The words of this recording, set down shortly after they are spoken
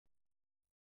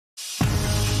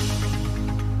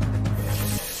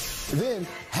Then,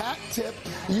 hat tip,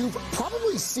 you've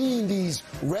probably seen these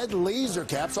red laser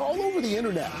caps all over the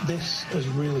internet. This has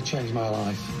really changed my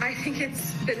life. I think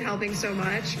it's been helping so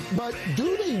much. But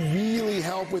do they really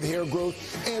help with hair growth,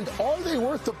 and are they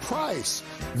worth the price?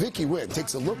 Vicki Wynn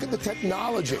takes a look at the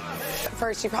technology.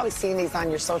 First, you've probably seen these on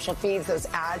your social feeds, those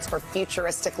ads for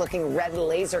futuristic-looking red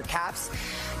laser caps.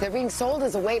 They're being sold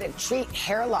as a way to treat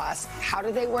hair loss. How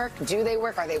do they work? Do they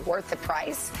work? Are they worth the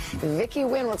price? Vicki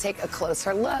Wynn will take a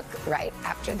closer look right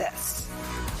after this.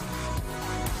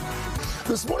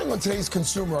 This morning on Today's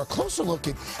Consumer, a closer look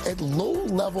at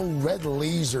low-level red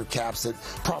laser caps that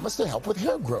promise to help with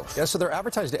hair growth. Yeah, so they're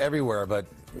advertised everywhere, but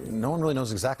no one really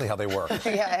knows exactly how they work.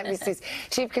 Yeah, NBC's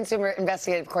Chief Consumer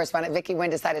Investigative Correspondent Vicki Wynn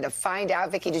decided to find out.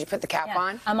 Vicki, did you put the cap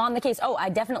on? I'm on the case. Oh, I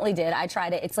definitely did. I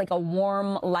tried it. It's like a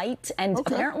warm light, and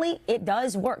apparently it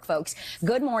does work, folks.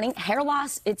 Good morning. Hair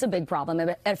loss, it's a big problem.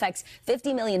 It affects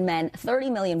 50 million men, 30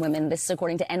 million women. This is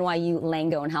according to NYU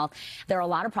Langone Health. There are a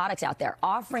lot of products out there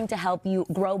offering to help you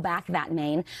grow back that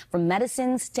mane, from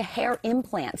medicines to hair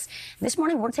implants. This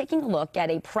morning, we're taking a look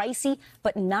at a pricey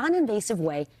but non-invasive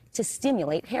way to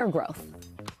stimulate hair growth.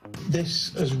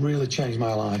 This has really changed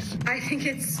my life. I think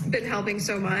it's been helping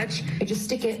so much. I just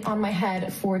stick it on my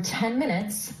head for 10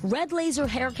 minutes. Red laser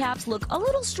hair caps look a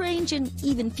little strange and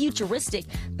even futuristic,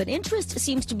 but interest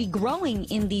seems to be growing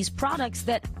in these products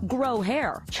that grow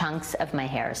hair. Chunks of my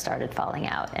hair started falling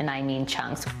out, and I mean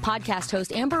chunks. Podcast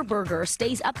host Amber Berger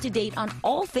stays up to date on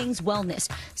all things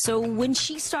wellness. So when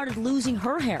she started losing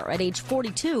her hair at age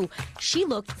 42, she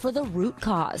looked for the root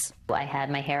cause. I had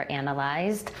my hair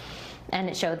analyzed, and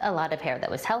it showed a lot of hair that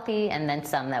was healthy and then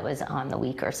some that was on the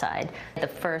weaker side. The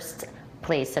first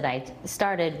place that I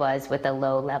started was with a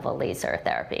low-level laser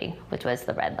therapy, which was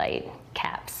the red light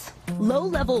caps.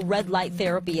 Low-level red light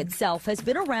therapy itself has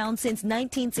been around since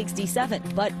 1967,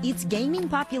 but it's gaining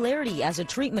popularity as a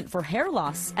treatment for hair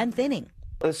loss and thinning.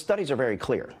 The studies are very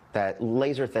clear that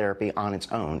laser therapy on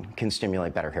its own can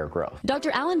stimulate better hair growth. Dr.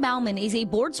 Alan Bauman is a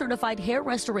board-certified hair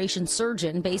restoration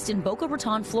surgeon based in Boca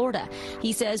Raton, Florida.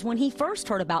 He says when he first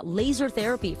heard about laser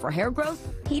therapy for hair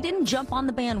growth, he didn't jump on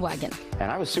the bandwagon.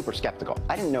 And I was super skeptical.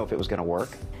 I didn't know if it was going to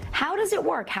work. How does it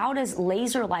work? How does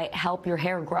laser light help your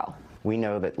hair grow? We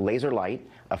know that laser light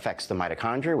affects the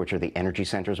mitochondria, which are the energy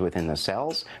centers within the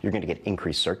cells. You're going to get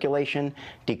increased circulation,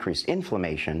 decreased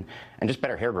inflammation, and just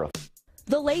better hair growth.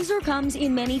 The laser comes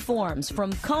in many forms,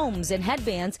 from combs and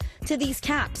headbands to these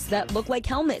caps that look like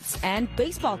helmets and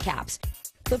baseball caps.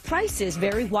 The prices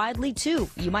vary widely, too.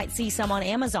 You might see some on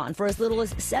Amazon for as little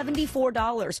as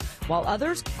 $74, while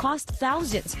others cost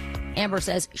thousands. Amber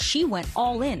says she went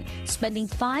all in, spending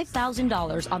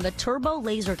 $5,000 on the turbo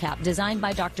laser cap designed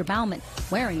by Dr. Bauman,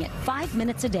 wearing it 5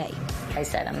 minutes a day. I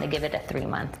said I'm going to give it a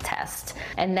 3-month test.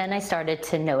 And then I started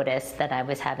to notice that I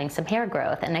was having some hair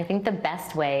growth. And I think the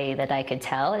best way that I could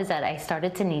tell is that I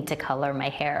started to need to color my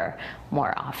hair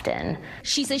more often.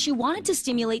 She says she wanted to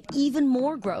stimulate even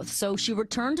more growth, so she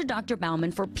returned to Dr.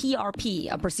 Bauman for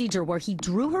PRP, a procedure where he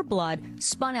drew her blood,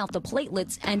 spun out the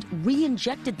platelets, and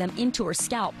re-injected them into her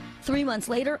scalp. 3 months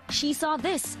later, she saw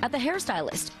this at the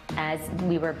hairstylist. As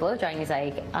we were blow drying, he's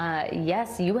like,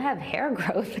 yes, you have hair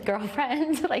growth,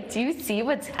 girlfriend. Like, do you see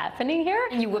what's happening here?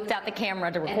 You whipped out the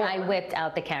camera to record. And I whipped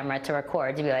out the camera to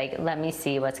record, to be like, let me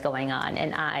see what's going on.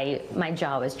 And my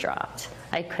jaw was dropped.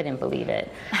 I couldn't believe it.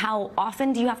 How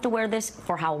often do you have to wear this?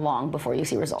 For how long before you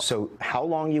see results? So how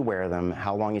long you wear them,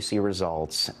 how long you see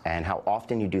results, and how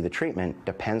often you do the treatment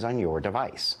depends on your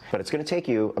device. But it's going to take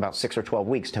you about 6 or 12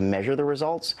 weeks to measure the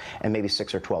results, and maybe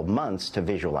 6 or 12 months to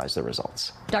visualize the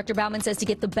results. Dr. Bauman says to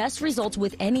get the best results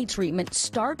with any treatment,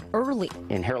 start early.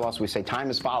 In hair loss, we say time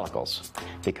is follicles,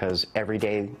 because every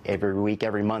day, every week,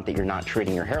 every month that you're not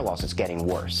treating your hair loss, it's getting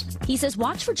worse. He says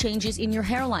watch for changes in your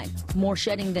hairline, more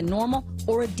shedding than normal,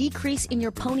 or a decrease in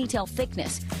your ponytail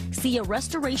thickness. See a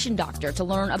restoration doctor to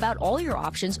learn about all your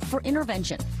options for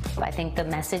intervention. I think the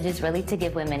message is really to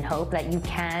give women hope that you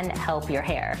can help your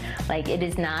hair. Like, it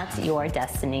is not your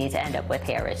destiny to end up with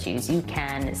hair issues. You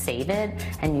can save it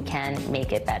and you can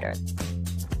make it better.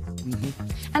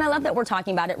 And I love that we're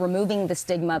talking about it, removing the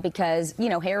stigma, because, you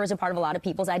know, hair is a part of a lot of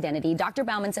people's identity. Dr.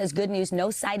 Bauman says good news, no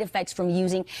side effects from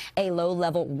using a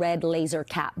low-level red laser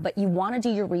cap. But you want to do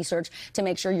your research to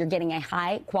make sure you're getting a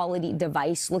high-quality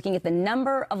device, looking at the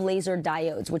number of laser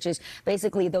diodes, which is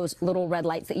basically those little red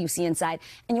lights that you see inside.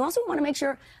 And you also want to make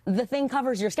sure the thing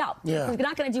covers your scalp. Yeah. It's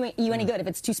not going to do you any good if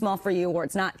it's too small for you or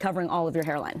it's not covering all of your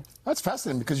hairline. That's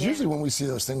fascinating, because usually when we see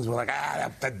those things, we're like,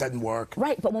 that doesn't work.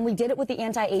 Right, but when we did it with the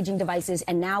anti-aging imaging devices,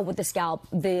 and now with the scalp,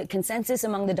 the consensus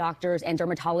among the doctors and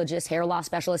dermatologists, hair loss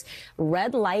specialists,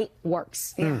 red light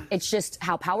works. It's just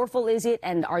how powerful is it,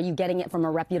 and are you getting it from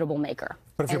a reputable maker?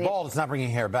 But if you're bald, it's not bringing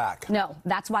hair back. No,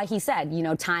 that's why he said, you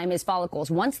know, time is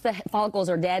follicles. Once the follicles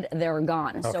are dead, they're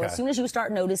gone. So as soon as you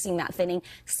start noticing that thinning,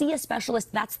 see a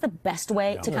specialist. That's the best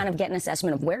way to kind of get an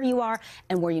assessment of where you are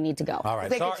and where you need to go. All right.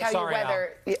 They can tell you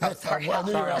whether.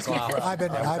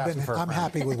 I'm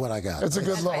happy with what I got. It's a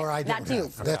good look. Or I don't That too.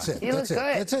 have. That's it. You look That's it.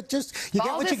 good. That's it. Just you get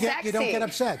Bald what you is get. You don't sexy. get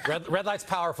upset. Red light's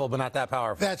powerful, but not that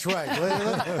powerful. That's right.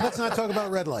 Let's not talk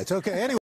about red lights. Okay. Anyway.